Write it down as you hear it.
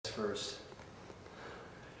first.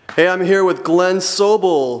 Hey, I'm here with Glen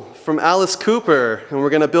Sobel from Alice Cooper, and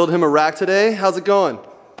we're going to build him a rack today. How's it going?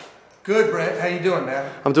 Good, Brent. How you doing,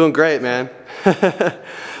 man? I'm doing great, man.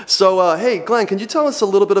 So, hey, Glen, can you tell us a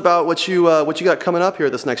little bit about what you got coming up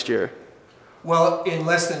here this next year? Well, in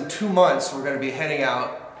less than 2 months, we're going to be heading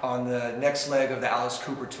out on the next leg of the Alice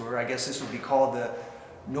Cooper tour. I guess this would be called the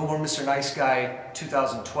No More Mr. Nice Guy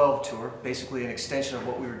 2012 tour, basically an extension of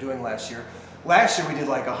what we were doing last year. Last year we did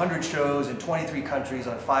like 100 shows in 23 countries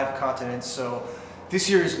on 5 continents, so this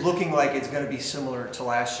year is looking like it's going to be similar to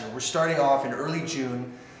last year. We're starting off in early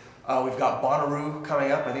June. We've got Bonnaroo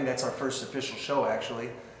coming up. I think that's our first official show,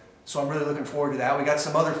 actually. So I'm really looking forward to that. We got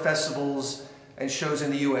some other festivals and shows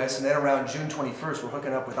in the US, and then around June 21st we're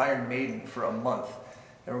hooking up with Iron Maiden for a month.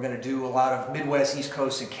 And we're going to do a lot of Midwest, East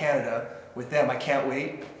Coast, and Canada with them. I can't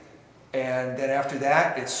wait. And then after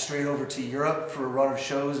that, it's straight over to Europe for a run of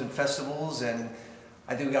shows and festivals. And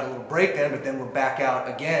I think we got a little break then, but then we're back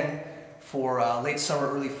out again for late summer,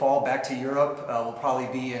 early fall, back to Europe. We'll probably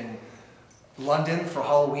be in London for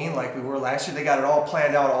Halloween like we were last year. They got it all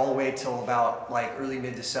planned out all the way till about like early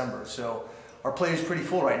mid-December. So our plate is pretty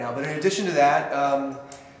full right now. But in addition to that,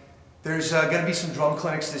 there's going to be some drum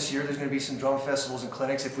clinics this year. There's going to be some drum festivals and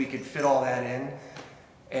clinics if we could fit all that in.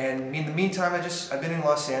 And in the meantime, I've been in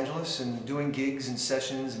Los Angeles and doing gigs and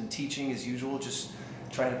sessions and teaching as usual, just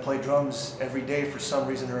trying to play drums every day for some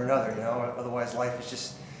reason or another, you know. Otherwise life is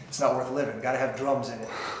just, it's not worth living. Got to have drums in it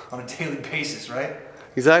on a daily basis, right?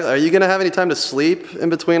 Exactly. Are you going to have any time to sleep in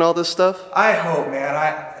between all this stuff? I hope, man.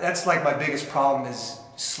 That's like my biggest problem is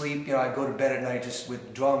sleep. You know, I go to bed at night just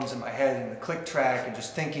with drums in my head and the click track and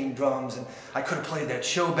just thinking drums, and I could have played that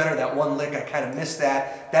show better, that one lick, I kind of missed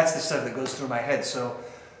that. That's the stuff that goes through my head. So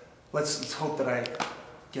let's hope that I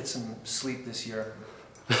get some sleep this year.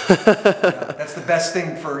 That's the best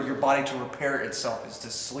thing for your body to repair itself, is to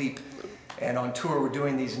sleep. And on tour we're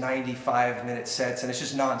doing these 95-minute sets, and it's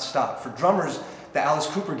just non-stop. For drummers, the Alice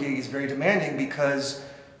Cooper gig is very demanding because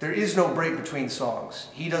there is no break between songs.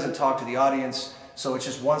 He doesn't talk to the audience, so it's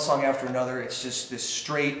just one song after another. It's just this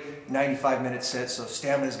straight 95-minute set, so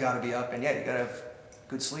stamina's got to be up, and yeah, you got to have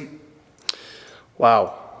good sleep.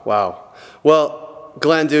 Wow, wow. Well,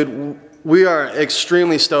 Glen, dude, we are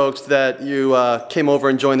extremely stoked that you came over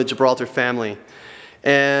and joined the Gibraltar family.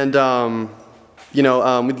 And, you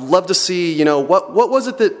know, we'd love to see, you know, what was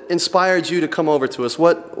it that inspired you to come over to us?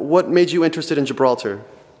 What made you interested in Gibraltar?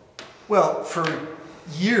 Well, for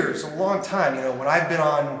years, a long time, you know, when I've been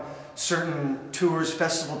on certain tours,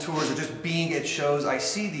 festival tours, or just being at shows, I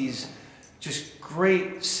see these just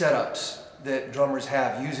great setups that drummers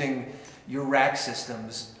have using your rack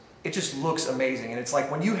systems. It just looks amazing, and it's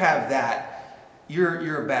like when you have that,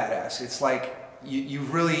 you're a badass. It's like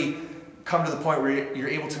you've really come to the point where you're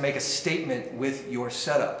able to make a statement with your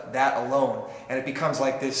setup, that alone, and it becomes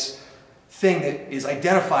like this thing that is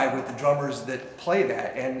identified with the drummers that play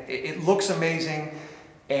that, and it looks amazing.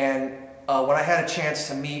 And when I had a chance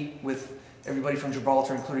to meet with everybody from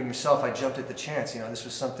Gibraltar, including yourself, I jumped at the chance. You know, this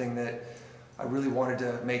was something that I really wanted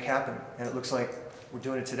to make happen, and it looks like we're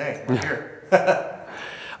doing it today. We're here.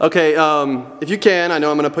 Okay, if you can, I know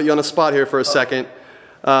I'm going to put you on the spot here for a second,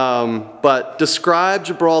 but describe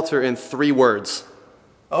Gibraltar in 3 words.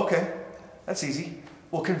 Okay, that's easy.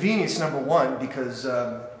 Well, convenience, number 1, because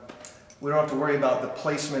we don't have to worry about the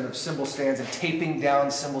placement of cymbal stands and taping down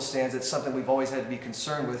cymbal stands. It's something we've always had to be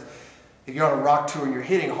concerned with. If you're on a rock tour and you're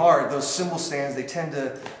hitting hard, those cymbal stands, they tend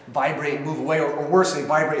to vibrate and move away, or worse, they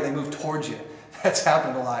vibrate and they move towards you. That's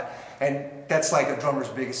happened a lot, and that's like a drummer's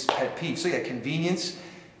biggest pet peeve. So yeah, convenience.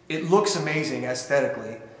 It looks amazing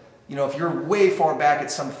aesthetically. You know, if you're way far back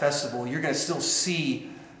at some festival, you're going to still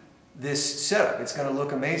see this setup. It's going to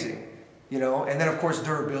look amazing, you know. And then of course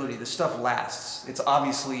durability. The stuff lasts. It's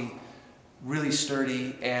obviously really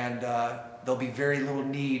sturdy, and there'll be very little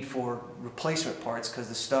need for replacement parts because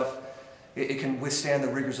the stuff, it can withstand the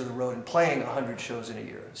rigors of the road and playing 100 shows in a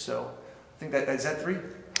year. So I think is that 3?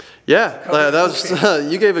 Yeah, that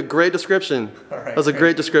was you gave a great description. All right, that was a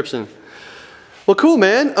great description. Well, cool,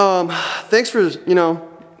 man. Thanks for, you know,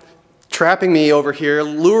 trapping me over here,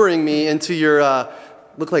 luring me into your,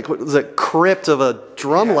 look like, what was it, crypt of a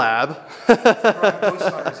drum lab.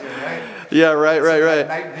 Yeah, right.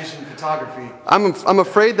 Night vision photography. I'm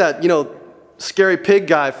afraid that, you know, scary pig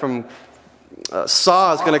guy from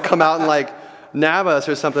Saw is going to come out and like nab us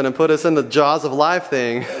or something and put us in the jaws of life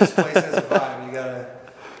thing. Yeah, this place has a vibe.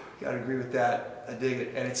 You gotta agree with that. I dig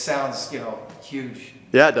it, and it sounds, you know, huge.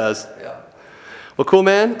 Yeah, it does. Yeah. Well, cool,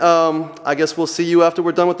 man. I guess we'll see you after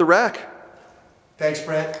we're done with the rack. Thanks,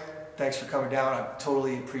 Brent. Thanks for coming down. I'm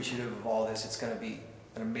totally appreciative of all this. It's going to be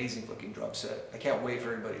an amazing looking drum set. I can't wait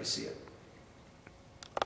for everybody to see it.